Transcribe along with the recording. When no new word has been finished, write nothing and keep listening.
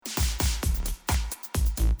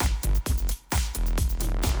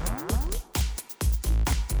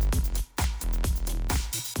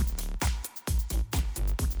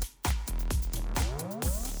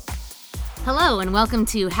Hello and welcome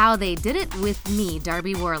to How They Did It with me,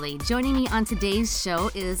 Darbi Worley. Joining me on today's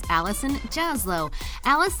show is Allison Jaslow.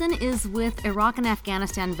 Allison is with Iraq and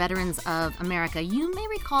Afghanistan Veterans of America. You may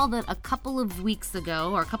recall that a couple of weeks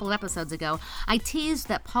ago, or a couple of episodes ago, I teased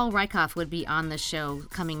that Paul Rykoff would be on the show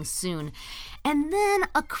coming soon. And then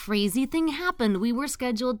a crazy thing happened. We were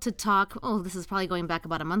scheduled to talk, this is probably going back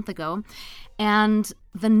about a month ago, and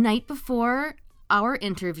the night before our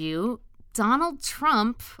interview, Donald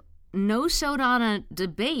Trump no-showed on a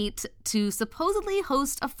debate to supposedly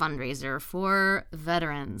host a fundraiser for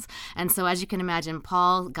veterans. And so, as you can imagine,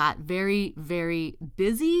 Paul got very, very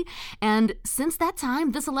busy. And since that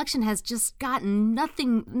time, this election has just gotten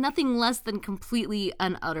nothing less than completely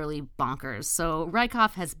and utterly bonkers. So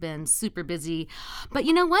Rykoff has been super busy. But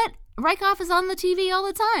you know what? Rykoff is on the TV all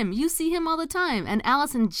the time. You see him all the time. And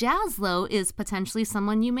Allison Jaslow is potentially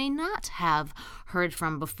someone you may not have heard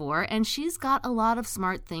from before. And she's got a lot of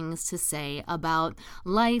smart things to say about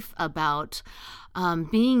life, about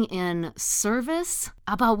being in service,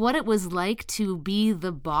 about what it was like to be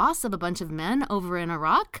the boss of a bunch of men over in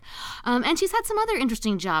Iraq. And she's had some other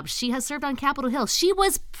interesting jobs. She has served on Capitol Hill. She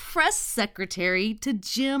was press secretary to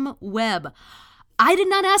Jim Webb. I did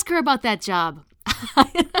not ask her about that job.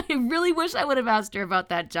 I really wish I would have asked her about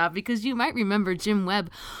that job, because you might remember Jim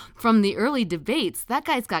Webb from the early debates. That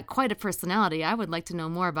guy's got quite a personality. I would like to know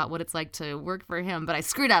more about what it's like to work for him, but I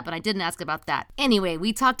screwed up and I didn't ask about that. Anyway,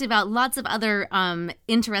 we talked about lots of other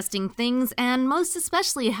interesting things, and most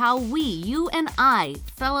especially how we, you and I,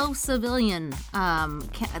 fellow civilian,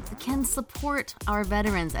 can support our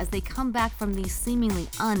veterans as they come back from these seemingly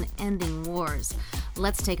unending wars.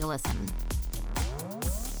 Let's take a listen.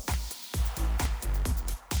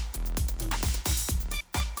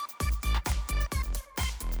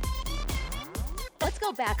 Let's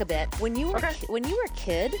go back a bit. When you were a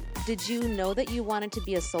kid, did you know that you wanted to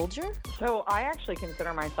be a soldier? So I actually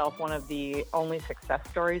consider myself one of the only success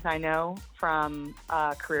stories I know from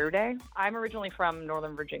career day. I'm originally from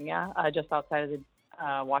Northern Virginia, just outside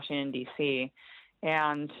of Washington, D.C.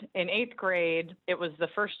 And in 8th grade, it was the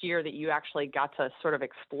first year that you actually got to sort of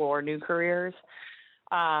explore new careers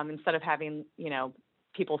instead of having,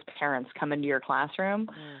 people's parents come into your classroom.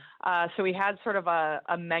 So we had sort of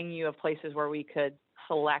a menu of places where we could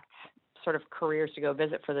select sort of careers to go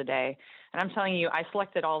visit for the day. And I'm telling you, I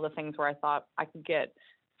selected all the things where I thought I could get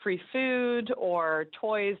free food or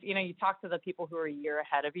toys. You talk to the people who are a year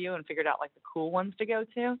ahead of you and figured out like the cool ones to go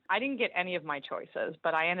to. I didn't get any of my choices,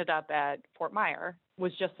 but I ended up at Fort Myer.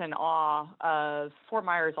 Was just in awe of Fort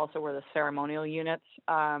Myer is also where the ceremonial units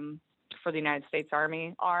for the United States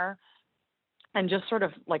Army are. And just sort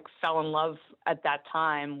of like fell in love at that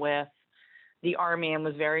time with the Army and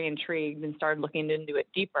was very intrigued and started looking into it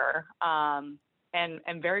deeper. And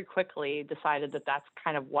very quickly decided that that's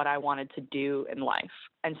kind of what I wanted to do in life.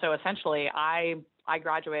 And so essentially I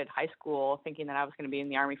graduated high school thinking that I was going to be in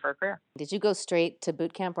the Army for a career. Did you go straight to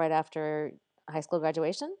boot camp right after high school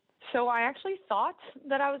graduation? So I actually thought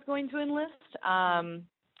that I was going to enlist.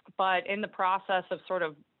 But in the process of sort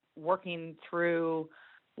of working through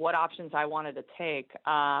what options I wanted to take,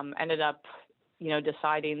 ended up,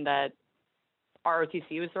 deciding that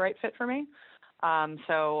ROTC was the right fit for me.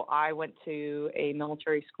 So I went to a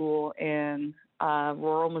military school in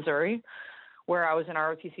rural Missouri where I was an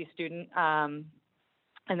ROTC student,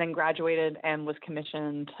 and then graduated and was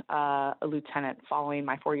commissioned a lieutenant following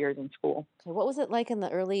my 4 years in school. Okay, what was it like in the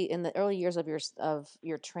early years of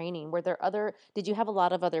your training? Did you have a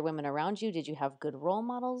lot of other women around you? Did you have good role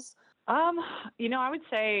models? I would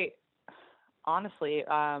say, honestly,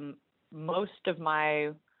 most of my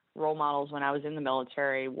role models when I was in the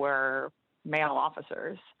military were male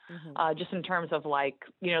officers, just in terms of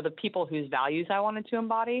the people whose values I wanted to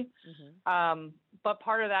embody. But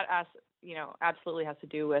part of that, absolutely has to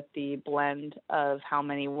do with the blend of how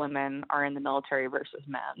many women are in the military versus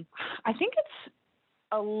men. I think it's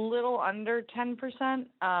a little under 10%.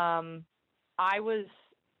 I was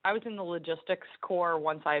in the logistics corps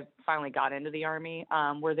once I finally got into the Army,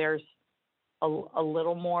 where there's a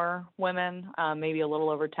little more women, maybe a little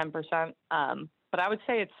over 10%. But I would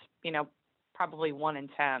say it's, probably 1 in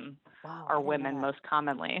 10 are women most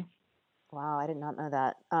commonly. Wow, I did not know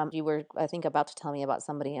that. You were, I think, about to tell me about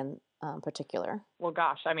somebody in particular. Well,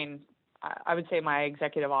 gosh, I would say my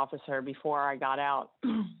executive officer before I got out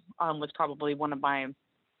was probably one of my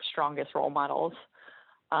strongest role models.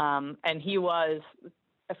 And he was,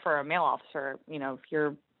 for a male officer, if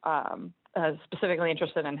you're specifically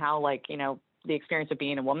interested in how, the experience of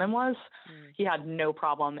being a woman was, he had no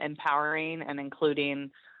problem empowering and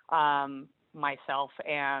including myself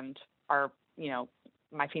and our,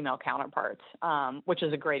 my female counterparts, which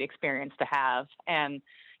is a great experience to have. And,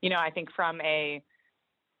 I think from the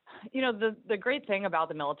great thing about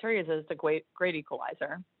the military is it's a great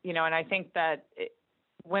equalizer, and I think that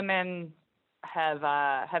women have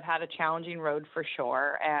had a challenging road for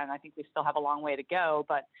sure. And I think we still have a long way to go,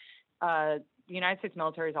 but the United States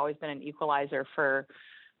military has always been an equalizer for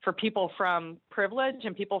people from privilege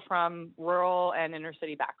and people from rural and inner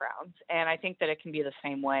city backgrounds. And I think that it can be the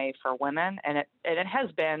same way for women. And it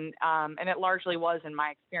has been, and it largely was in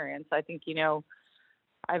my experience. I think,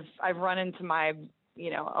 I've run into my,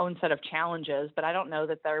 own set of challenges, but I don't know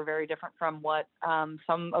that they're very different from what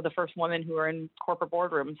some of the first women who are in corporate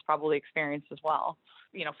boardrooms probably experienced as well.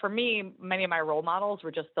 For me, many of my role models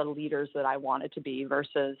were just the leaders that I wanted to be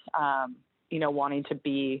versus, wanting to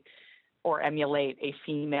be or emulate a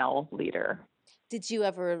female leader. Did you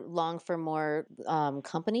ever long for more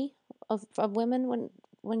company of women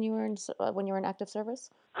when you were in active service?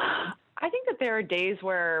 I think that there are days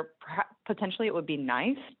where potentially it would be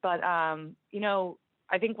nice, but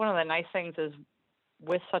I think one of the nice things is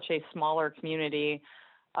with such a smaller community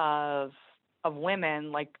of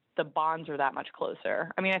women, like the bonds are that much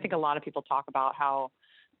closer. I mean, I think a lot of people talk about how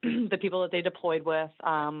the people that they deployed with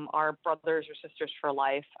are brothers or sisters for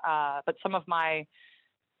life. But some of my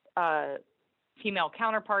female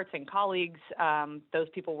counterparts and colleagues, those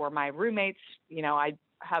people were my roommates. I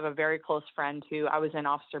have a very close friend who I was in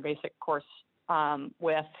officer basic course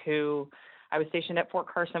with, who I was stationed at Fort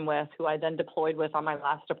Carson with, who I then deployed with on my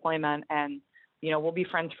last deployment. And, we'll be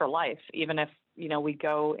friends for life, even if, we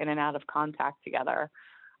go in and out of contact together.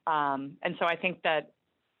 And so I think that,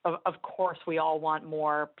 of course, we all want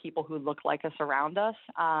more people who look like us around us.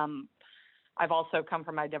 I've also come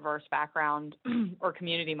from a diverse background or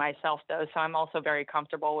community myself, though, so I'm also very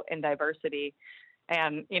comfortable in diversity.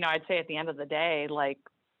 And, I'd say at the end of the day, like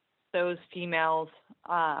those females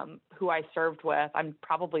who I served with, I'm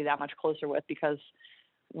probably that much closer with because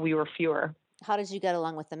we were fewer. How did you get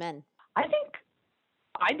along with the men? I think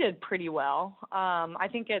I did pretty well. I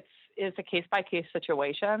think it's a case-by-case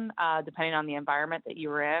situation, depending on the environment that you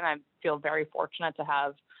were in. I feel very fortunate to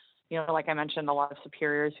have, like I mentioned, a lot of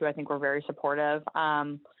superiors who I think were very supportive.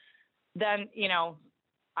 Then,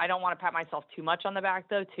 I don't want to pat myself too much on the back,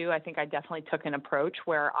 though, too. I think I definitely took an approach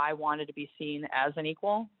where I wanted to be seen as an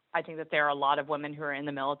equal. I think that there are a lot of women who are in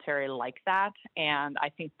the military like that, and I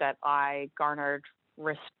think that I garnered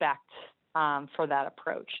respect for that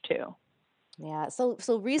approach, too. Yeah. So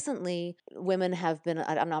recently, women have been.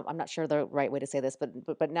 I'm not sure the right way to say this,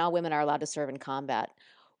 but now women are allowed to serve in combat.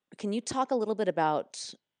 Can you talk a little bit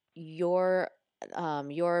about your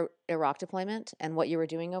Iraq deployment and what you were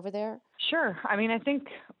doing over there? Sure. I mean, I think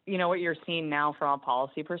what you're seeing now from a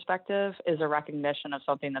policy perspective is a recognition of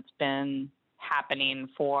something that's been happening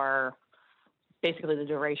for basically the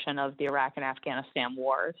duration of the Iraq and Afghanistan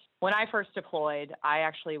wars. When I first deployed, I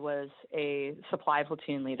actually was a supply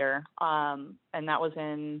platoon leader, and that was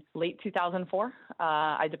in late 2004.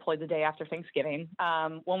 I deployed the day after Thanksgiving.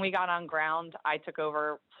 When we got on ground, I took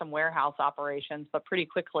over some warehouse operations, but pretty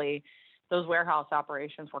quickly, those warehouse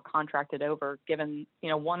operations were contracted over, given,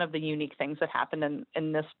 one of the unique things that happened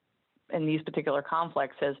in these particular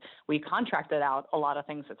conflicts is we contracted out a lot of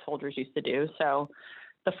things that soldiers used to do. So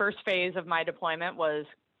the first phase of my deployment was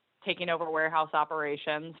taking over warehouse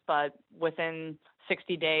operations, but within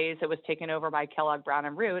 60 days, it was taken over by Kellogg, Brown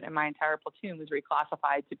 & Root, and my entire platoon was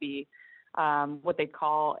reclassified to be what they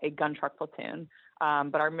call a gun truck platoon.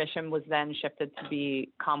 But our mission was then shifted to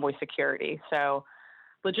be convoy security. So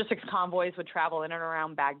logistics convoys would travel in and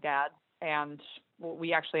around Baghdad, and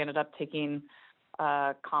we actually ended up taking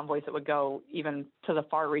convoys that would go even to the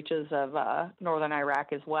far reaches of northern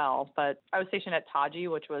Iraq as well. But I was stationed at Taji,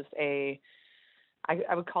 which was I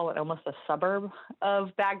would call it almost a suburb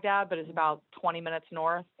of Baghdad, but it's about 20 minutes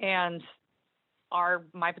north. And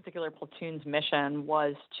my particular platoon's mission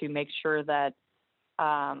was to make sure that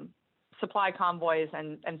supply convoys,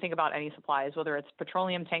 and think about any supplies, whether it's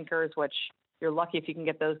petroleum tankers, which you're lucky if you can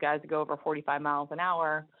get those guys to go over 45 miles an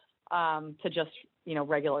hour, to just,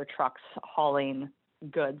 regular trucks hauling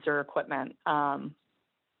goods or equipment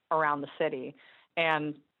around the city.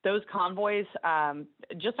 And those convoys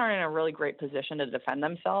just aren't in a really great position to defend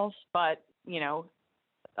themselves. But,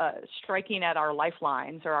 striking at our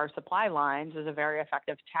lifelines or our supply lines is a very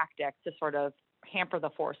effective tactic to sort of hamper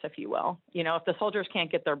the force, if you will. If the soldiers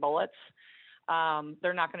can't get their bullets,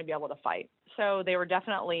 they're not going to be able to fight. So they were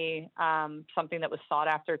definitely something that was sought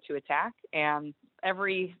after to attack. And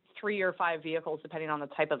every 3 or 5 vehicles, depending on the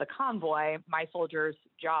type of the convoy, my soldiers'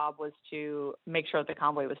 job was to make sure that the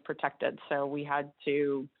convoy was protected. So we had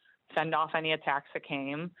to fend off any attacks that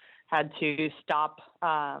came, had to stop,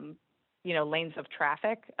 lanes of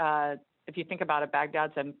traffic. If you think about it,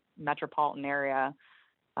 Baghdad's a metropolitan area.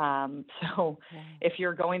 So if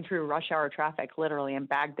you're going through rush hour traffic, literally in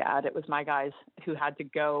Baghdad, it was my guys who had to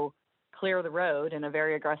go clear the road in a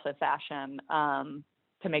very aggressive fashion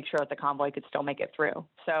to make sure that the convoy could still make it through.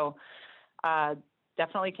 So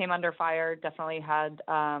definitely came under fire, definitely had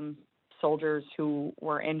soldiers who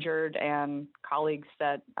were injured and colleagues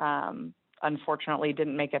that unfortunately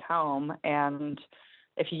didn't make it home. And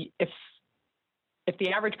if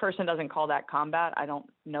the average person doesn't call that combat, I don't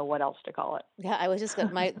know what else to call it. Yeah, I was just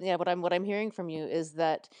what I'm hearing from you is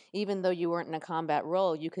that even though you weren't in a combat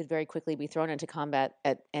role, you could very quickly be thrown into combat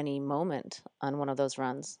at any moment on one of those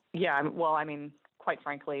runs. Yeah, well, I mean, quite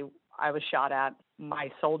frankly, I was shot at.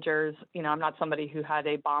 My soldiers, I'm not somebody who had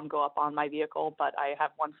a bomb go up on my vehicle, but I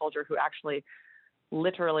have one soldier who actually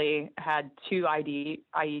literally had two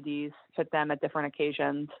IEDs hit them at different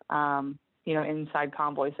occasions, inside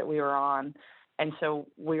convoys that we were on. And so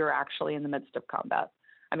we were actually in the midst of combat.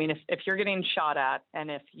 I mean, if you're getting shot at and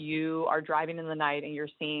if you are driving in the night and you're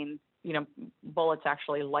seeing, bullets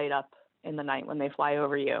actually light up in the night when they fly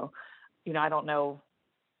over you, I don't know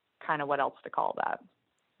kind of what else to call that.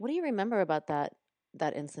 What do you remember about that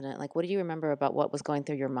incident? Like, what do you remember about what was going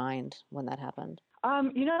through your mind when that happened?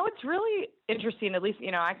 It's really interesting. At least,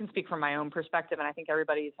 I can speak from my own perspective, and I think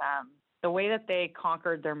everybody's the way that they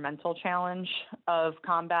conquered their mental challenge of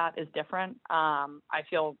combat is different. I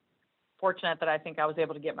feel fortunate that I think I was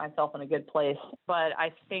able to get myself in a good place. But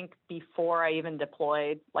I think before I even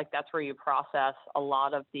deployed, that's where you process a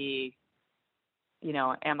lot of the,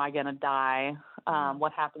 am I going to die?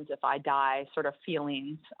 What happens if I die sort of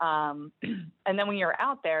feelings. And then when you're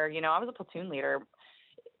out there, I was a platoon leader.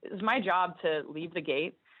 It was my job to leave the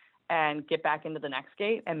gate and get back into the next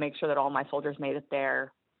gate and make sure that all my soldiers made it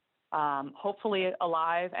there, hopefully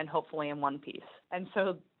alive and hopefully in one piece. And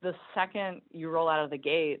so the second you roll out of the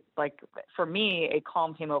gate, for me, a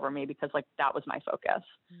calm came over me because that was my focus.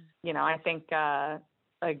 I think,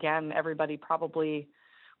 again, everybody probably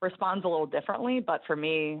responds a little differently, but for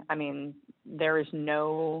me, I mean, there is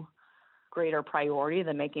no greater priority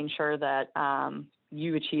than making sure that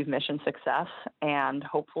you achieve mission success, and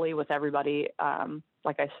hopefully with everybody,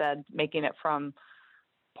 like I said, making it from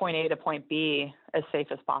point A to point B as safe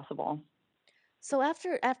as possible. So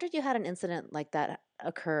after you had an incident like that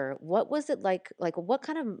occur, what was it like? Like, what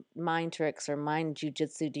kind of mind tricks or mind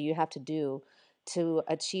jujitsu do you have to do to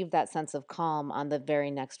achieve that sense of calm on the very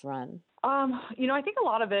next run? I think a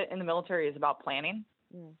lot of it in the military is about planning.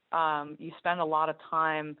 You spend a lot of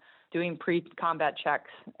time doing pre-combat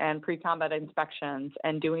checks and pre-combat inspections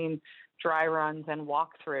and doing dry runs and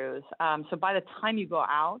walkthroughs. So by the time you go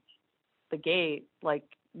out the gate,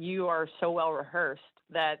 you are so well rehearsed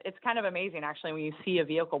that it's kind of amazing actually when you see a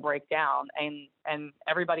vehicle break down and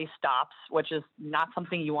everybody stops, which is not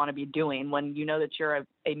something you want to be doing when you know that you're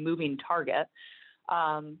a moving target.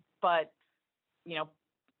 But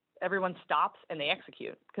everyone stops and they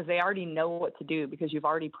execute because they already know what to do because you've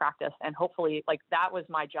already practiced. And hopefully that was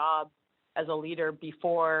my job as a leader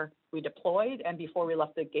before we deployed and before we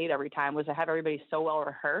left the gate every time, was to have everybody so well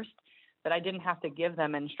rehearsed that I didn't have to give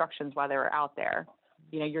them instructions while they were out there.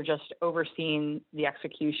 You're just overseeing the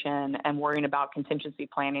execution and worrying about contingency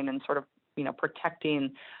planning and sort of,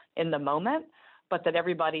 protecting in the moment, but that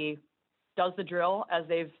everybody does the drill as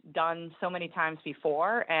they've done so many times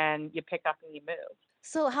before, and you pick up and you move.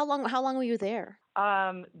 So how long were you there?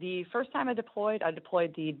 The first time I deployed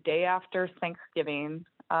the day after Thanksgiving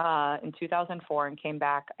in 2004 and came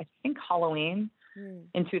back, I think, Halloween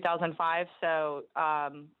in 2005. So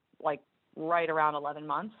right around 11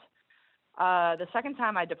 months. The second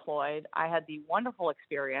time I deployed, I had the wonderful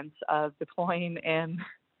experience of deploying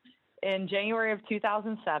in January of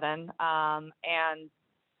 2007. And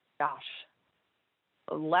gosh,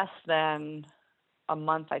 less than a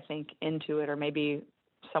month, I think, into it, or maybe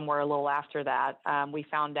somewhere a little after that, we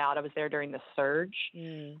found out I was there during the surge.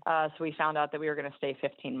 So we found out that we were going to stay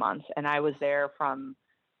 15 months. And I was there from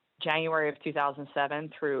January of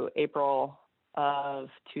 2007 through April of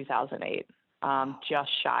 2008, just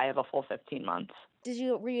shy of a full 15 months.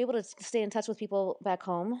 Were you able to stay in touch with people back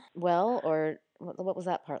home well, or what was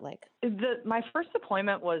that part like? My first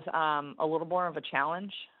deployment was a little more of a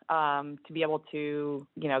challenge to be able to,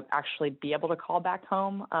 actually be able to call back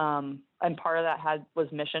home. And part of that was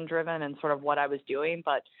mission driven and sort of what I was doing.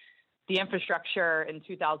 But the infrastructure in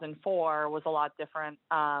 2004 was a lot different.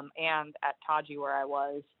 And at Taji, where I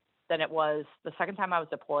was, than it was the second time I was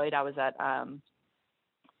deployed. I was at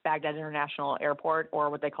Baghdad International Airport, or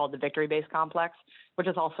what they called the Victory Base Complex, which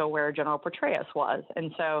is also where General Petraeus was.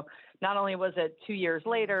 And so not only was it 2 years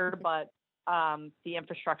later, but the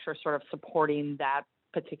infrastructure sort of supporting that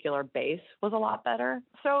particular base was a lot better.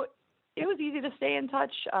 So it was easy to stay in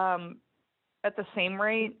touch. At the same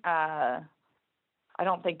rate, I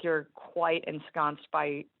don't think you're quite ensconced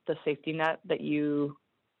by the safety net that you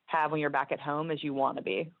have when you're back at home as you want to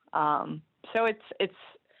be. So it's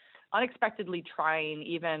unexpectedly trying.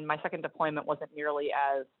 Even my second deployment wasn't nearly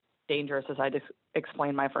as dangerous as I just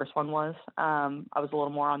explained my first one was. I was a little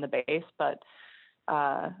more on the base, but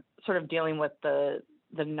sort of dealing with the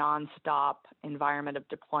nonstop environment of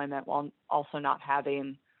deployment while also not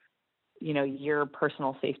having, your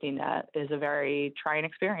personal safety net is a very trying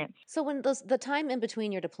experience. So when the time in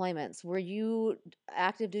between your deployments, were you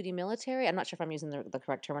active duty military? I'm not sure if I'm using the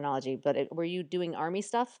correct terminology, but were you doing Army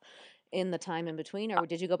stuff in the time in between, or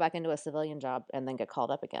did you go back into a civilian job and then get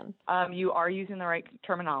called up again? You are using the right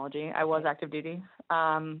terminology. I was active duty.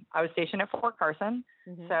 I was stationed at Fort Carson,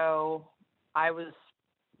 so I was,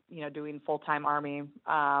 doing full-time Army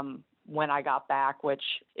when I got back, which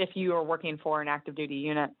if you were working for an active duty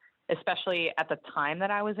unit, especially at the time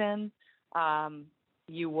that I was in,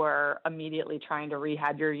 you were immediately trying to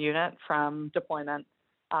rehab your unit from deployment,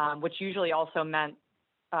 which usually also meant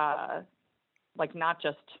not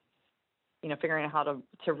just, figuring out how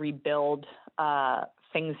to rebuild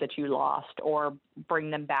things that you lost or bring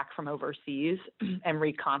them back from overseas and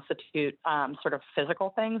reconstitute sort of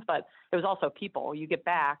physical things, but it was also people. You get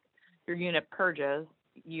back, your unit purges,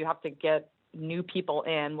 you have to get new people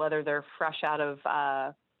in, whether they're fresh out of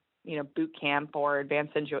boot camp or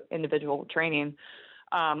advanced individual training,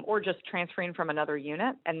 or just transferring from another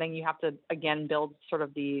unit. And then you have to, again, build sort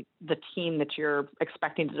of the team that you're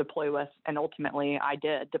expecting to deploy with. And ultimately, I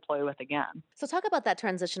did deploy with again. So talk about that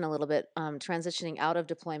transition a little bit, transitioning out of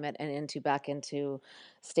deployment and back into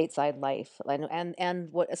stateside life.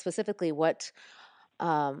 And what specifically, when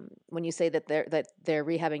you say that they're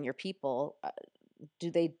rehabbing your people,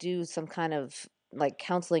 do they do some kind of like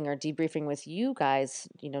counseling or debriefing with you guys,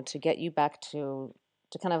 to get you back to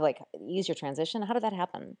kind of like ease your transition? How did that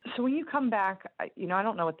happen? So when you come back, I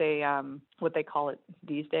don't know what they call it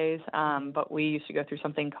these days, but we used to go through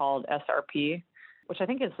something called SRP, which I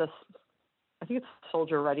think it's a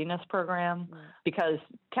soldier readiness program, because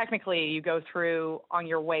technically you go through on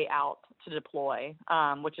your way out to deploy,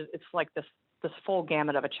 which is, it's like this full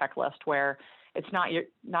gamut of a checklist where you're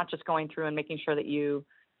not just going through and making sure that you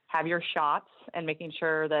have your shots and making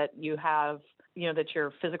sure that you have, that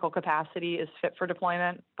your physical capacity is fit for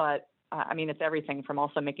deployment. But it's everything from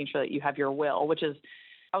also making sure that you have your will, which is,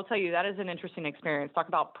 I will tell you, that is an interesting experience. Talk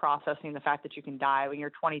about processing the fact that you can die when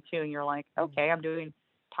you're 22 and you're like, okay, I'm doing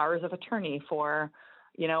powers of attorney for,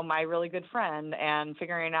 my really good friend, and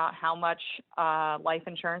figuring out how much life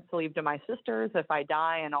insurance to leave to my sisters if I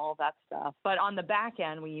die and all of that stuff. But on the back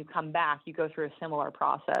end, when you come back, you go through a similar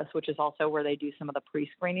process, which is also where they do some of the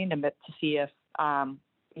pre-screening to see if,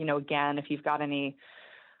 again, if you've got any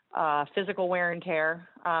physical wear and tear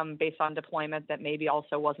based on deployment that maybe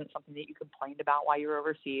also wasn't something that you complained about while you were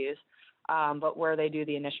overseas, but where they do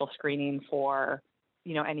the initial screening for,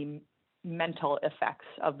 any mental effects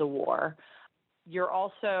of the war. You're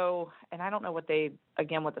also, and I don't know what the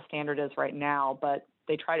standard is right now, but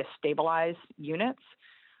they try to stabilize units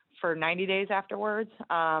for 90 days afterwards.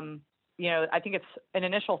 I think it's an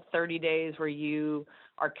initial 30 days where you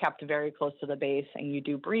are kept very close to the base and you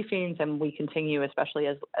do briefings, and we continue, especially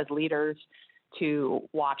as leaders, to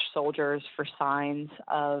watch soldiers for signs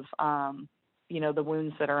of, the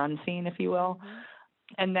wounds that are unseen, if you will.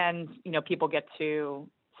 And then, people get to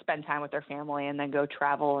spend time with their family and then go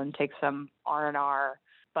travel and take some R&R.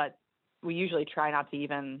 But we usually try not to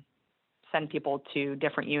even send people to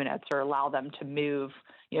different units or allow them to move,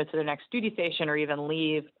 to the next duty station or even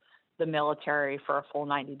leave the military for a full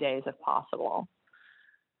 90 days if possible.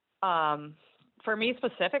 For me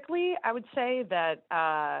specifically, I would say that,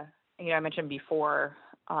 I mentioned before,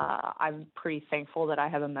 I'm pretty thankful that I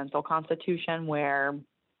have a mental constitution where,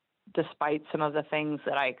 despite some of the things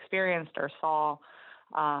that I experienced or saw,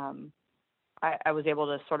 I was able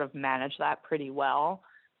to sort of manage that pretty well.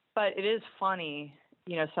 But it is funny,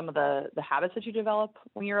 some of the habits that you develop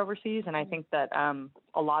when you're overseas. And I think that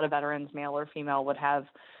a lot of veterans, male or female, would have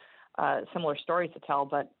similar stories to tell.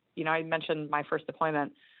 But, I mentioned my first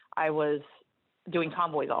deployment, I was doing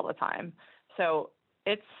convoys all the time. So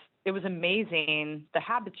it was amazing the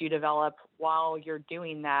habits you develop while you're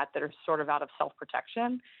doing that are sort of out of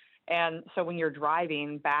self-protection. And so when you're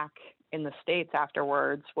driving back in the States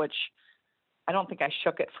afterwards, which I don't think I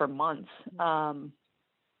shook it for months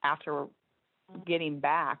after getting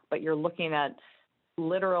back, but you're looking at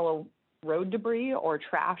literal road debris or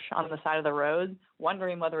trash on the side of the road,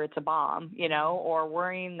 wondering whether it's a bomb, or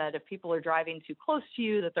worrying that if people are driving too close to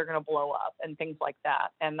you, that they're going to blow up and things like that.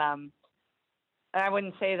 And I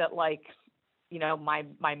wouldn't say that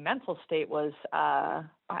my mental state was,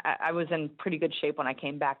 I was in pretty good shape when I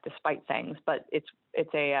came back despite things, but it's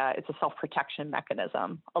a self-protection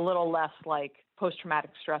mechanism, a little less like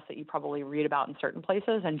post-traumatic stress that you probably read about in certain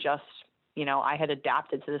places. And just, I had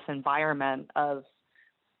adapted to this environment of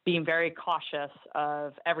being very cautious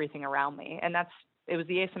of everything around me. And it was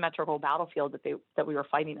the asymmetrical battlefield that we were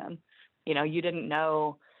fighting in. You didn't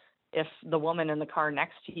know if the woman in the car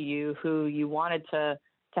next to you who you wanted to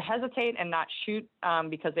hesitate and not shoot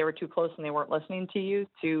because they were too close and they weren't listening to you,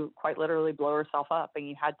 to quite literally blow herself up. And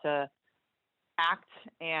you had to act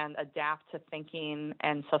and adapt to thinking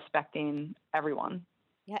and suspecting everyone.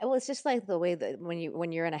 Yeah, it was just like the way that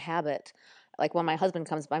when you're in a habit, like when my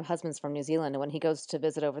husband's from New Zealand, and when he goes to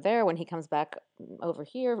visit over there, when he comes back over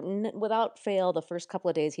here, without fail, the first couple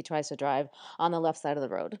of days he tries to drive on the left side of the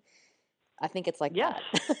road. I think it's like yes,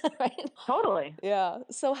 that, right? Totally. Yeah.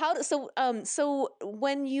 So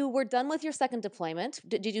when you were done with your second deployment,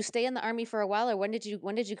 did you stay in the Army for a while, or when did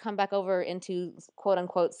you come back over into quote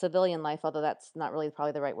unquote civilian life? Although that's not really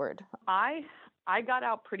probably the right word. I got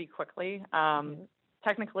out pretty quickly.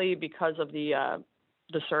 Technically, because of the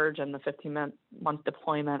surge and the 15-month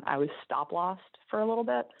deployment, I was stop lost for a little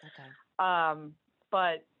bit. Okay.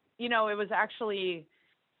 But it was actually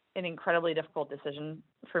an incredibly difficult decision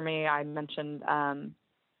for me. I mentioned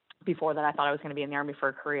before that I thought I was going to be in the Army for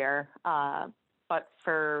a career, but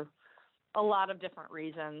for a lot of different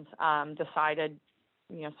reasons, decided,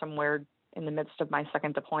 somewhere in the midst of my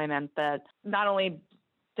second deployment, that not only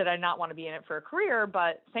did I not want to be in it for a career,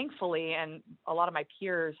 but thankfully, and a lot of my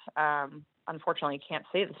peers, unfortunately can't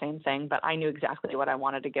say the same thing, but I knew exactly what I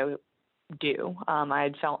wanted to go do. I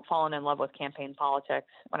had fallen in love with campaign politics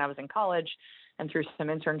when I was in college and through some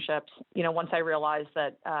internships. Once I realized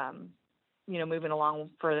that, moving along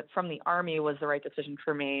from the Army was the right decision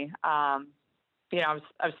for me, I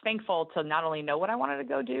was thankful to not only know what I wanted to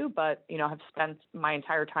go do, but, have spent my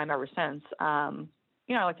entire time ever since,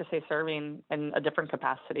 I like to say serving in a different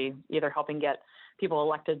capacity, either helping get people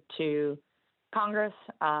elected to Congress,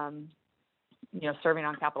 serving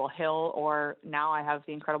on Capitol Hill, or now I have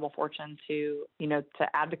the incredible fortune to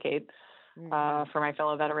advocate for my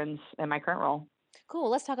fellow veterans in my current role. Cool.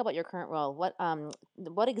 Let's talk about your current role.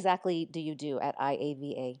 What exactly do you do at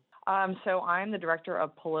IAVA? So I'm the Director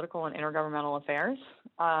of Political and Intergovernmental Affairs.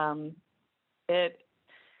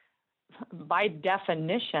 By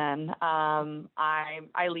definition, I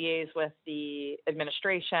liaise with the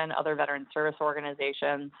administration, other veteran service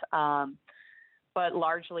organizations, but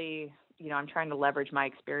largely, I'm trying to leverage my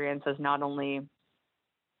experience as not only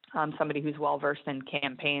somebody who's well-versed in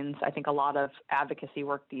campaigns. I think a lot of advocacy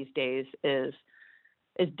work these days is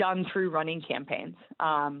done through running campaigns.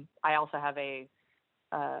 I also have a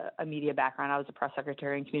media background. I was a press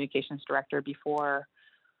secretary and communications director before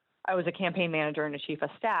I was a campaign manager and a chief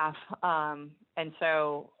of staff. And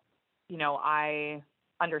so, I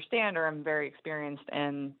understand, or I'm very experienced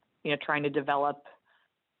in, trying to develop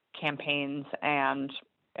campaigns and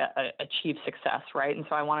achieve success, right? And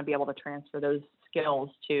so I want to be able to transfer those skills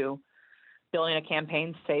to building a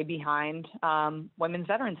campaign, say, behind women's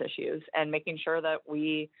veterans issues, and making sure that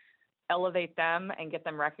we elevate them and get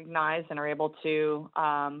them recognized and are able to,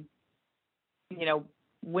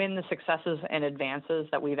 win the successes and advances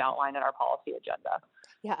that we've outlined in our policy agenda.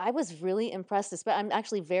 Yeah, I was really impressed. I'm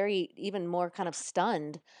actually even more kind of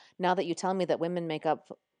stunned now that you tell me that women make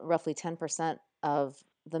up roughly 10% of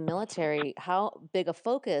the military, how big a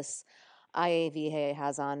focus IAVA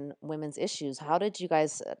has on women's issues. How did you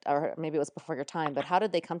guys, or maybe it was before your time, but how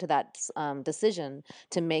did they come to that decision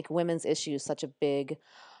to make women's issues such a big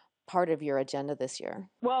part of your agenda this year?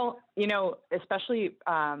 Well, especially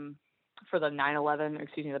for the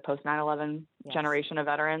the post 9/11 Yes. generation of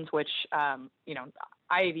veterans, which,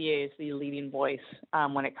 IAVA is the leading voice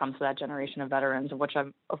when it comes to that generation of veterans, of which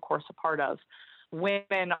I'm, of course, a part of.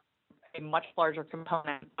 Women are a much larger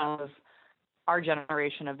component of our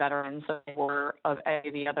generation of veterans than they were of any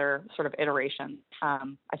of the other sort of iterations.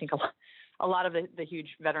 I think a lot of the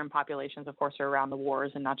huge veteran populations, of course, are around the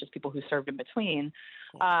wars and not just people who served in between.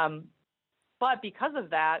 But because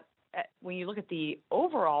of that, when you look at the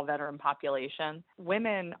overall veteran population,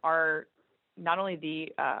 women are not only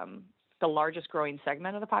the largest growing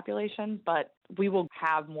segment of the population, but we will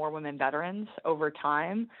have more women veterans over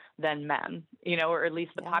time than men, or at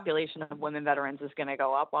least the population of women veterans is going to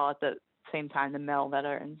go up, while at the same time the male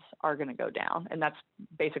veterans are going to go down. And that's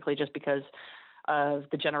basically just because of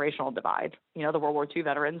the generational divide. You know, the World War II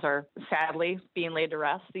veterans are sadly being laid to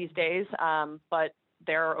rest these days, but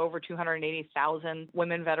there are over 280,000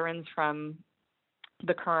 women veterans from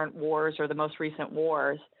the current wars or the most recent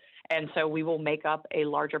wars. And so we will make up a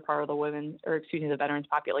larger part of the veterans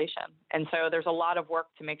population. And so there's a lot of work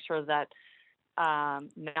to make sure that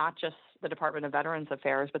not just the Department of Veterans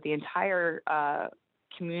Affairs, but the entire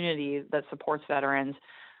community that supports veterans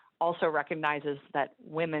also recognizes that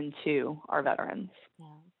women too are veterans. Yeah.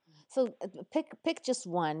 So pick just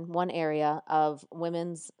one area of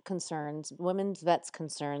women's vets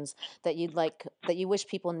concerns that you wish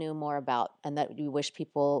people knew more about, and that you wish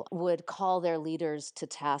people would call their leaders to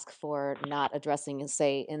task for not addressing,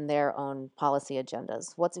 say, in their own policy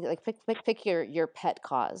agendas. What's like pick your pet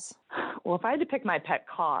cause. Well, if I had to pick my pet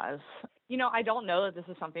cause, you know, I don't know that this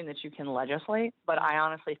is something that you can legislate, but I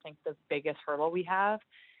honestly think the biggest hurdle we have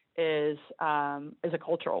is a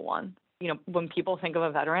cultural one. You know, when people think of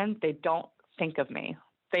a veteran, they don't think of me.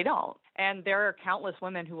 They don't. And there are countless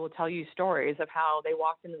women who will tell you stories of how they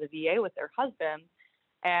walked into the VA with their husband,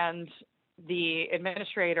 and the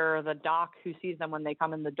administrator or the doc who sees them when they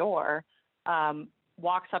come in the door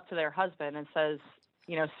walks up to their husband and says,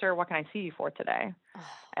 you know, sir, what can I see you for today?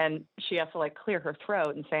 And she has to like clear her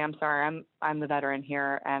throat and say, I'm sorry, I'm the veteran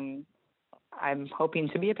here, and I'm hoping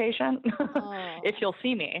to be a patient if you'll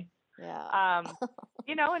see me. Yeah.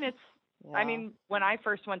 You know, and it's, yeah. I mean, when I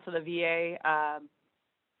first went to the VA,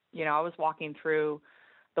 you know, I was walking through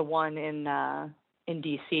the one in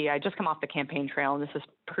DC. I just come off the campaign trail, and this is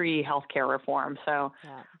pre-healthcare reform. So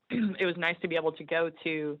it was nice to be able to go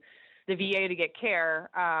to the VA to get care.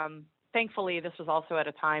 Thankfully, this was also at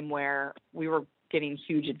a time where we were getting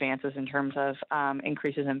huge advances in terms of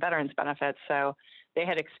increases in veterans benefits. So they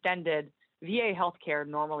had extended VA healthcare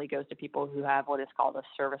normally goes to people who have what is called a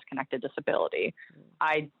service-connected disability.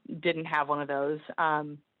 I didn't have one of those,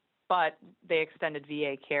 but they extended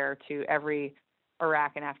VA care to every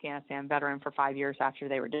Iraq and Afghanistan veteran for 5 years after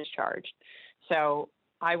they were discharged. So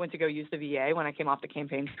I went to go use the VA when I came off the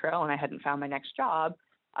campaign trail and I hadn't found my next job.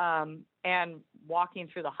 And walking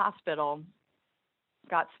through the hospital,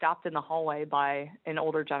 got stopped in the hallway by an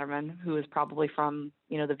older gentleman who was probably from,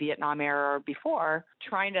 you know, the Vietnam era or before,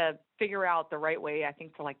 trying to figure out the right way, I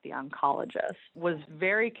think, to like the oncologist. Was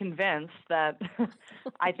very convinced that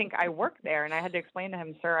I think I worked there. And I had to explain to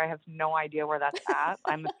him, sir, I have no idea where that's at.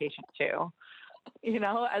 I'm a patient too. You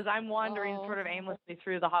know, as I'm wandering sort of aimlessly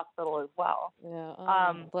through the hospital as well.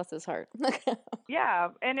 Yeah. Bless his heart. Yeah.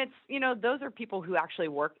 And it's, you know, those are people who actually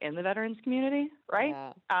work in the veterans community, right?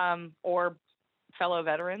 Yeah. Or fellow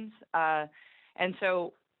veterans. And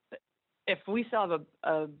so if we still have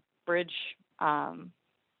a bridge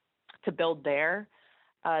to build there,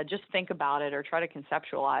 just think about it or try to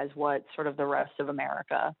conceptualize what sort of the rest of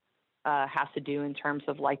America has to do in terms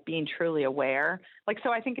of like being truly aware. Like,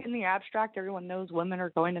 so I think in the abstract, everyone knows women are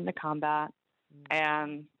going into combat,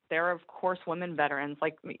 and there are, of course, women veterans.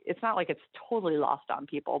 Like, it's not like it's totally lost on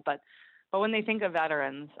people, but when they think of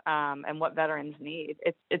veterans and what veterans need,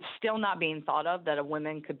 it's still not being thought of that a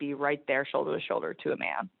woman could be right there shoulder to shoulder to a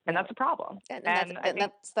man. And that's a problem. And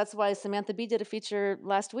that's why Samantha Bee did a feature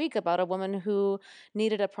last week about a woman who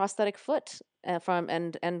needed a prosthetic foot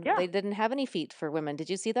they didn't have any feet for women. Did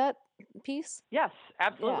you see that piece? Yes,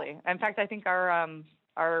 absolutely. Yeah. In fact, I think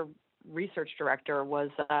our research director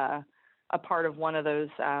was a part of one of those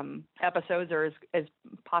episodes, or is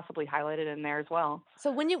possibly highlighted in there as well.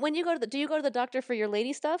 So when you go to do you go to the doctor for your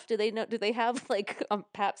lady stuff? Do they have like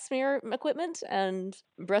pap smear equipment and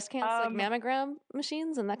breast cancer, like mammogram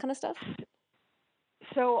machines and that kind of stuff?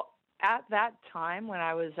 So at that time when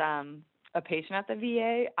I was a patient at the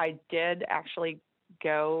VA, I did actually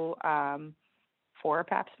go for a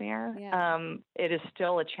pap smear. Yeah. It is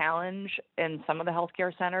still a challenge in some of the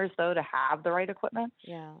healthcare centers, though, to have the right equipment.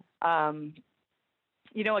 Yeah.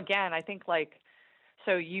 You know, again, I think like,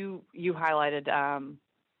 so you highlighted,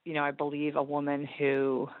 you know, I believe a woman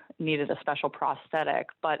who needed a special prosthetic,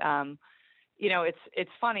 but, you know,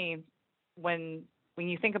 it's funny when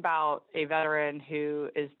you think about a veteran who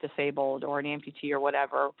is disabled or an amputee or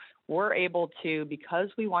whatever, we're able to, because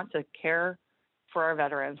we want to care for our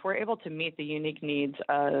veterans, we're able to meet the unique needs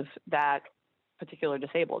of that particular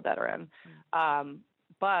disabled veteran.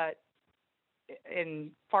 But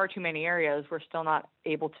in far too many areas, we're still not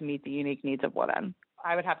able to meet the unique needs of women.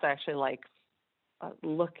 I would have to actually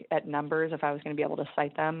look at numbers if I was going to be able to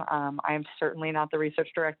cite them. I am certainly not the research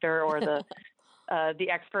director or the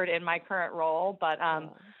expert in my current role, but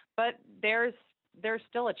there's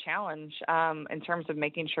still a challenge in terms of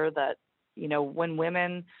making sure that, you know, when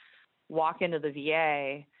women walk into the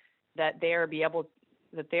VA, that they are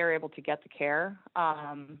that they're able to get the care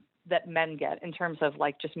that men get in terms of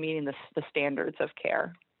like just meeting the standards of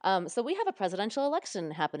care. So we have a presidential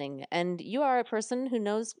election happening, and you are a person who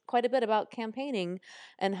knows quite a bit about campaigning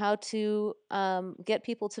and how to get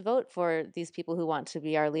people to vote for these people who want to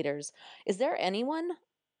be our leaders. Is there anyone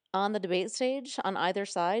on the debate stage on either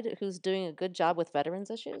side who's doing a good job with veterans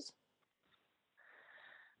issues?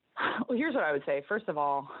 Well, here's what I would say. First of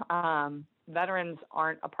all, veterans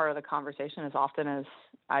aren't a part of the conversation as often as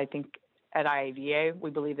I think at IAVA we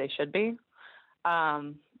believe they should be.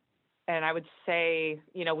 And I would say,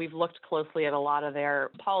 we've looked closely at a lot of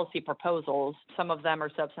their policy proposals. Some of them are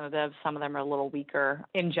substantive, some of them are a little weaker.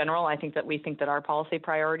 In general, I think that our policy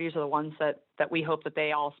priorities are the ones that we hope that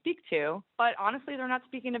they all speak to. But honestly, they're not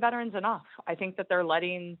speaking to veterans enough. I think that they're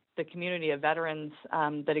letting the community of veterans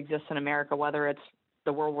that exists in America, whether it's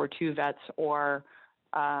the World War II vets or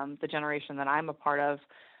the generation that I'm a part of,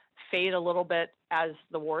 fade a little bit as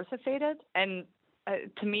the wars have faded. And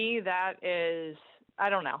to me, that is, I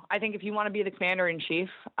don't know. I think if you want to be the commander in chief,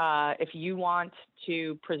 if you want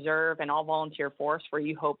to preserve an all volunteer force where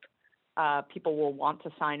you hope people will want to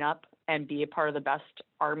sign up and be a part of the best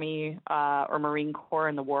Army or Marine Corps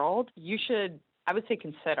in the world, you should, I would say,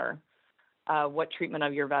 consider what treatment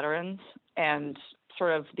of your veterans and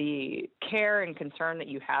sort of the care and concern that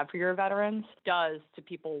you have for your veterans does to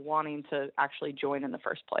people wanting to actually join in the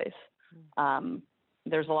first place.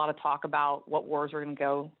 There's a lot of talk about what wars we're going to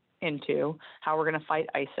go into, how we're going to fight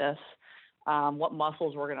ISIS, what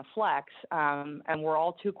muscles we're going to flex, and we're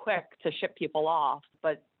all too quick to ship people off.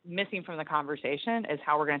 But missing from the conversation is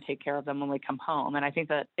how we're going to take care of them when we come home. And I think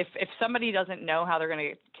that if somebody doesn't know how they're going to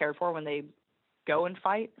get cared for when they go and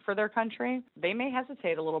fight for their country, they may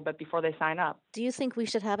hesitate a little bit before they sign up. Do you think we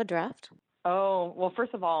should have a draft? Oh, well,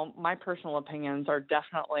 first of all, my personal opinions are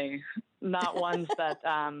definitely not ones that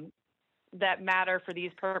that matter for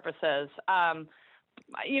these purposes.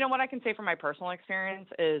 What I can say from my personal experience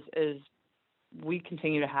is we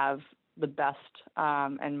continue to have the best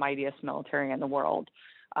and mightiest military in the world.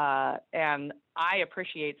 And I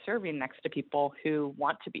appreciate serving next to people who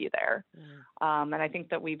want to be there. And I think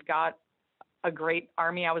that we've got a great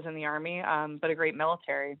Army. I was in the Army, but a great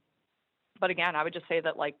military. But again, I would just say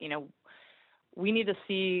that, we need to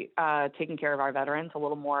see taking care of our veterans a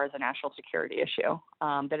little more as a national security issue.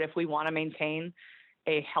 That if we want to maintain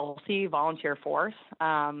a healthy volunteer force,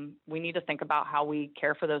 we need to think about how we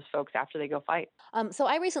care for those folks after they go fight. So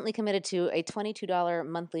I recently committed to a $22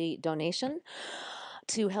 monthly donation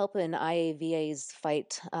to help in IAVA's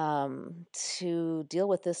fight to deal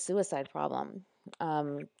with this suicide problem.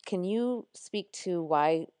 Can you speak to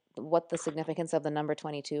what the significance of the number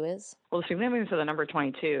 22 is? Well, the significance of the number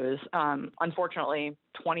 22 is, unfortunately,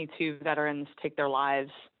 22 veterans take their lives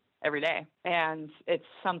every day. And it's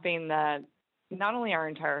something that not only our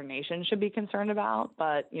entire nation should be concerned about,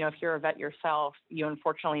 but, if you're a vet yourself, you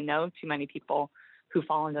unfortunately know too many people who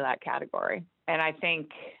fall into that category. And I think,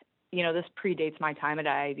 this predates my time at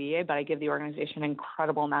IAVA, but I give the organization an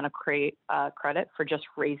incredible amount of credit for just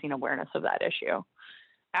raising awareness of that issue.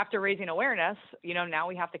 After raising awareness, now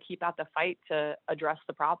we have to keep out the fight to address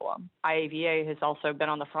the problem. IAVA has also been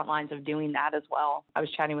on the front lines of doing that as well. I was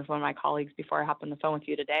chatting with one of my colleagues before I hopped on the phone with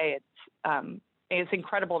you today. It's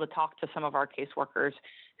incredible to talk to some of our caseworkers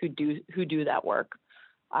who do that work,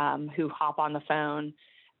 who hop on the phone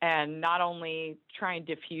and not only try and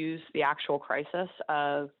diffuse the actual crisis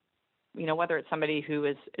of, whether it's somebody who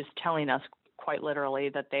is telling us quite literally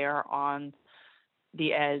that they are on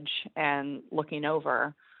the edge and looking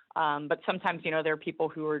over. But sometimes, there are people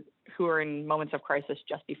who are in moments of crisis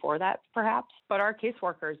just before that, perhaps. But our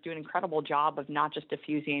caseworkers do an incredible job of not just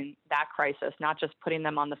diffusing that crisis, not just putting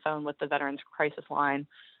them on the phone with the Veterans Crisis Line,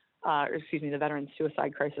 the Veterans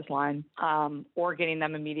Suicide Crisis Line, or getting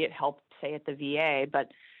them immediate help, say, at the VA,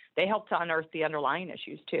 but they help to unearth the underlying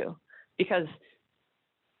issues too, because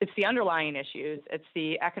it's the underlying issues. It's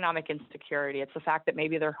the economic insecurity. It's the fact that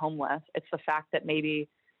maybe they're homeless. It's the fact that maybe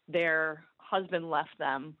their husband left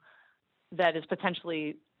them that is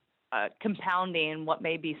potentially compounding what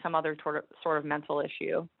may be some other sort of mental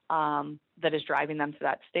issue that is driving them to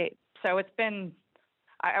that state. So it's been,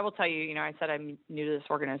 I will tell you, I said I'm new to this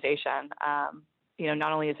organization.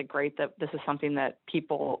 Not only is it great that this is something that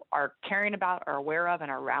people are caring about, are aware of, and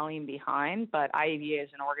are rallying behind, but IAVA as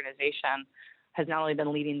an organization has not only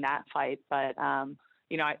been leading that fight, but, I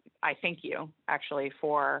thank you actually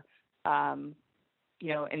for,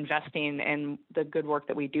 investing in the good work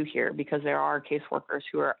that we do here, because there are caseworkers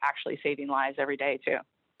who are actually saving lives every day too.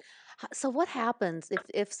 So what happens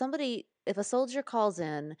if a soldier calls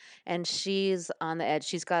in and she's on the edge,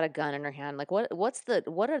 she's got a gun in her hand, like what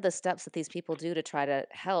are the steps that these people do to try to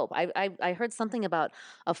help? I heard something about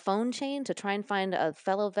a phone chain to try and find a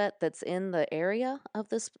fellow vet that's in the area of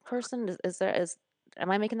this person. Am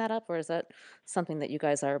I making that up, or is that something that you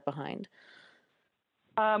guys are behind?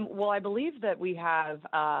 Well, I believe that we have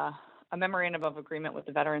a memorandum of agreement with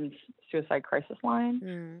the Veterans Suicide Crisis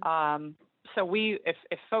Line. So if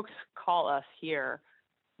folks call us here,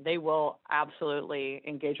 they will absolutely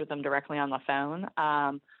engage with them directly on the phone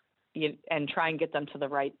and try and get them to the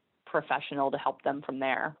right professional to help them from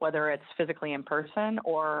there, whether it's physically in person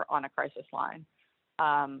or on a crisis line.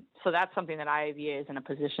 So that's something that IAVA is in a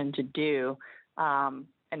position to do.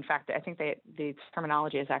 In fact, I think the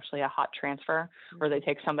terminology is actually a hot transfer, where they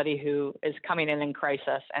take somebody who is coming in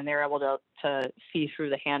crisis and they're able to see through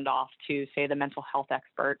the handoff to, say, the mental health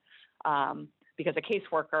expert, because a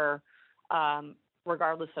caseworker,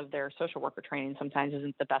 regardless of their social worker training, sometimes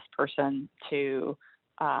isn't the best person to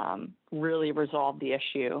really resolve the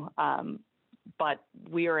issue. But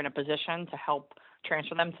we are in a position to help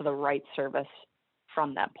transfer them to the right service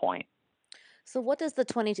from that point. So what does the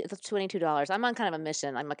 $22? I'm on kind of a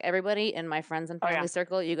mission. I'm like, everybody in my friends and family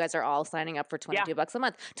circle, you guys are all signing up for $22 a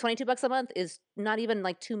month. $22 a month is not even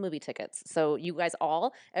like 2 movie tickets. So you guys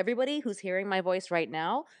everybody who's hearing my voice right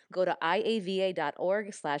now, go to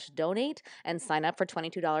iava.org/donate and sign up for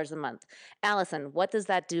 $22 a month. Allison, what does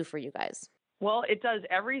that do for you guys? Well, it does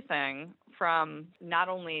everything from not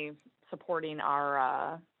only supporting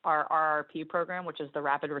our RRP program, which is the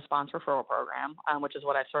Rapid Response Referral Program, which is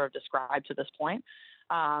what I've sort of described to this point,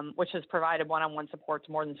 which has provided one-on-one support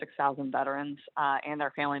to more than 6,000 veterans and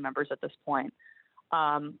their family members at this point.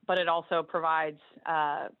 But it also provides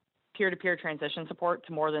peer-to-peer transition support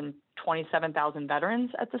to more than 27,000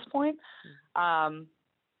 veterans at this point.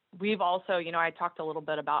 We've also, I talked a little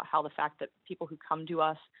bit about how the fact that people who come to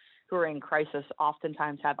us who are in crisis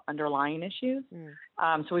oftentimes have underlying issues.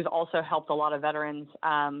 So we've also helped a lot of veterans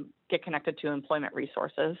get connected to employment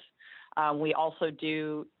resources. We also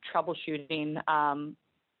do troubleshooting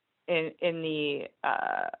in the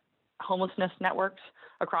homelessness networks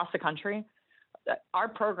across the country. Our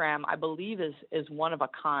program, I believe, is one of a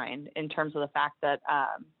kind in terms of the fact that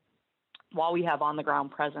while we have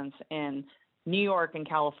on-the-ground presence in New York and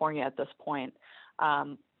California at this point,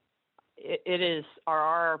 it is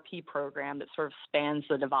our RRP program that sort of spans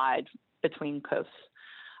the divide between coasts.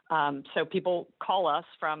 So people call us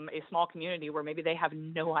from a small community where maybe they have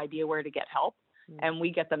no idea where to get help, and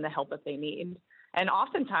we get them the help that they need. And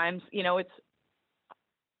oftentimes,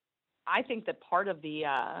 I think that part of the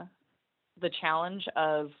challenge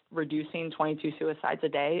of reducing 22 suicides a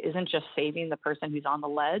day isn't just saving the person who's on the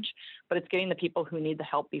ledge, but it's getting the people who need the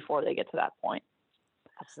help before they get to that point.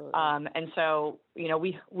 Absolutely. And so,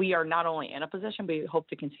 we are not only in a position, but we hope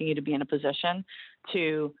to continue to be in a position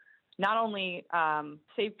to not only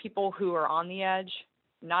save people who are on the edge,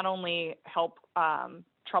 not only help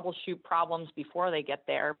troubleshoot problems before they get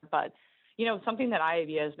there, but, something that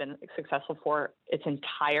IAVA has been successful for its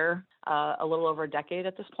entire, a little over a decade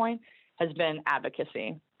at this point, has been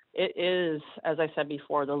advocacy. It is, as I said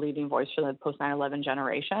before, the leading voice for the post 9/11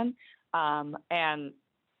 generation. And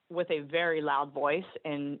with a very loud voice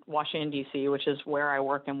in Washington, D.C., which is where I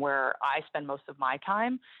work and where I spend most of my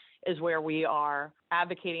time, is where we are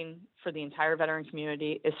advocating for the entire veteran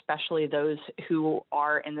community, especially those who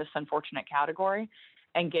are in this unfortunate category,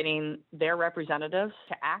 and getting their representatives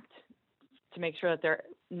to act to make sure that they're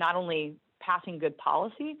not only passing good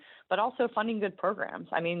policy, but also funding good programs.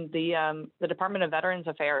 I mean, the Department of Veterans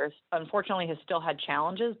Affairs, unfortunately, has still had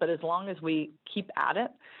challenges, but as long as we keep at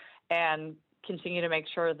it and continue to make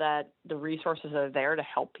sure that the resources are there to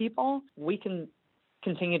help people, we can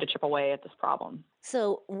continue to chip away at this problem.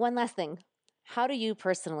 So one last thing. How do you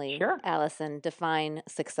personally, Allison, define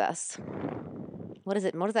success? What does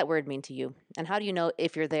that word mean to you? And how do you know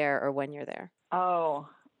if you're there or when you're there? Oh,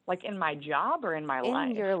 like in my job or in my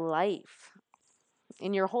life? In your life.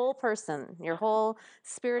 In your whole person, your whole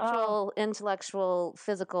spiritual, intellectual,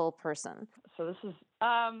 physical person. So this is,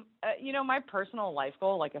 my personal life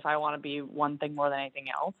goal, like if I want to be one thing more than anything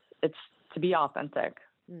else, it's to be authentic.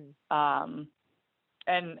 And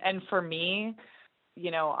for me,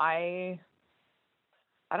 I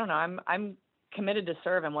don't know, I'm committed to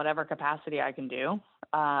serve in whatever capacity I can do.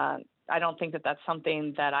 I don't think that that's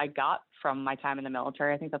something that I got from my time in the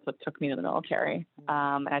military. I think that's what took me to the military.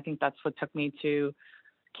 And I think that's what took me to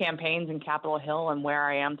campaigns in Capitol Hill and where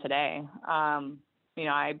I am today.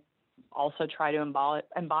 I also try to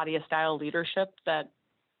embody a style of leadership that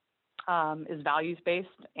is values-based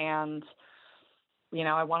and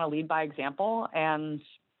I want to lead by example and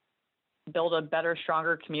build a better,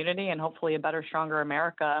 stronger community and hopefully a better, stronger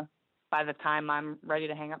America by the time I'm ready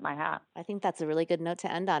to hang up my hat. I think that's a really good note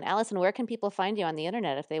to end on. Allison, where can people find you on the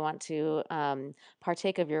internet if they want to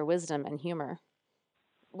partake of your wisdom and humor?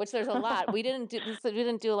 Which there's a lot. We didn't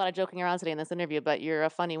do a lot of joking around today in this interview, but you're a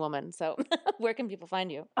funny woman. So where can people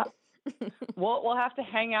find you? We'll have to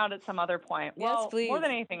hang out at some other point. Yes, well, please. More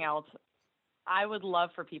than anything else, I would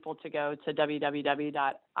love for people to go to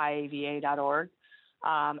www.iava.org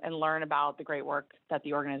and learn about the great work that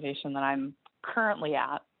the organization that I'm currently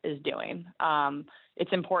at is doing.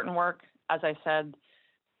 It's important work, as I said.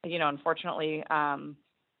 Unfortunately,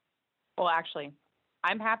 actually,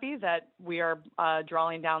 I'm happy that we are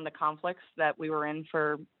drawing down the conflicts that we were in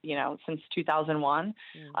for, since 2001.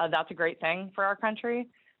 That's a great thing for our country.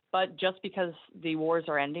 But just because the wars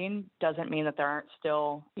are ending doesn't mean that there aren't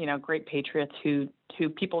still, great patriots who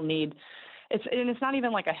people need. It's not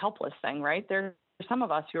even like a helpless thing, right? There's some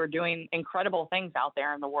of us who are doing incredible things out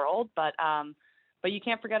there in the world, but you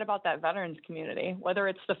can't forget about that veterans community, whether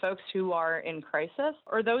it's the folks who are in crisis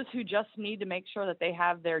or those who just need to make sure that they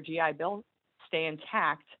have their GI Bill stay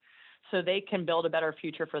intact so they can build a better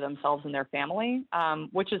future for themselves and their family,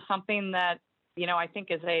 which is something that, I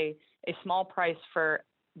think is a small price for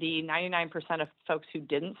the 99% of folks who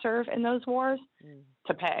didn't serve in those wars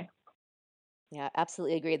to pay. Yeah,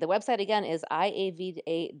 absolutely agree. The website again is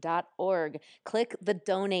IAVA.org. Click the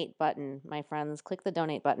donate button, my friends. Click the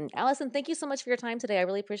donate button. Allison, thank you so much for your time today. I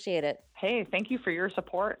really appreciate it. Hey, thank you for your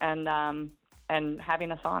support and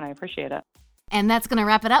having us on. I appreciate it. And that's going to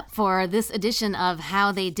wrap it up for this edition of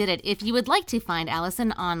How They Did It. If you would like to find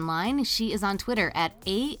Allison online, she is on Twitter at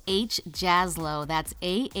AHJaslow. That's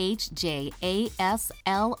AHJASLOW,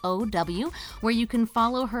 where you can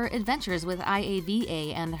follow her adventures with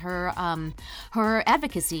IAVA and her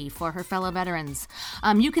advocacy for her fellow veterans.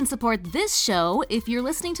 You can support this show if you're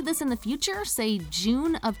listening to this in the future, say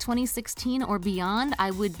June of 2016 or beyond.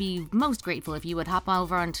 I would be most grateful if you would hop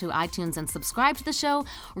over onto iTunes and subscribe to the show,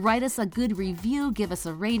 write us a good review, give us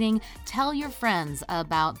a rating, tell your friends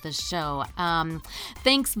about the show.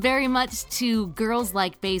 Thanks very much to Girls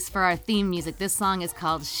Like Bass for our theme music. This song is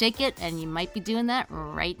called Shake It, and you might be doing that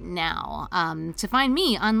right now. To find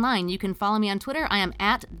me online, you can follow me on Twitter. I am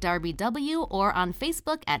at Darbi W, or on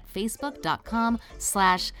Facebook at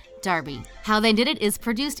facebook.com/Darbi. How They Did It is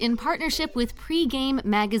produced in partnership with Pregame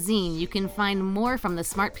Magazine. You can find more from the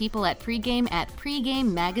smart people at Pregame at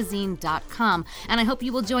pregamemagazine.com. And I hope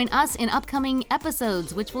you will join us in upcoming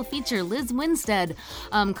episodes, which will feature Liz Winstead,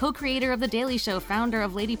 co-creator of The Daily Show, founder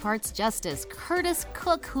of Lady Parts Justice, Curtis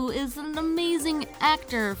Cook, who is an amazing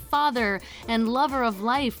actor, father, and lover of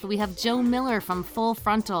life. We have Joe Miller from Full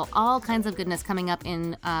Frontal. All kinds of goodness coming up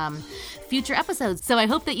in future episodes. So I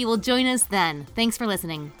hope that you will join us then. Thanks for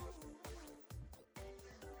listening.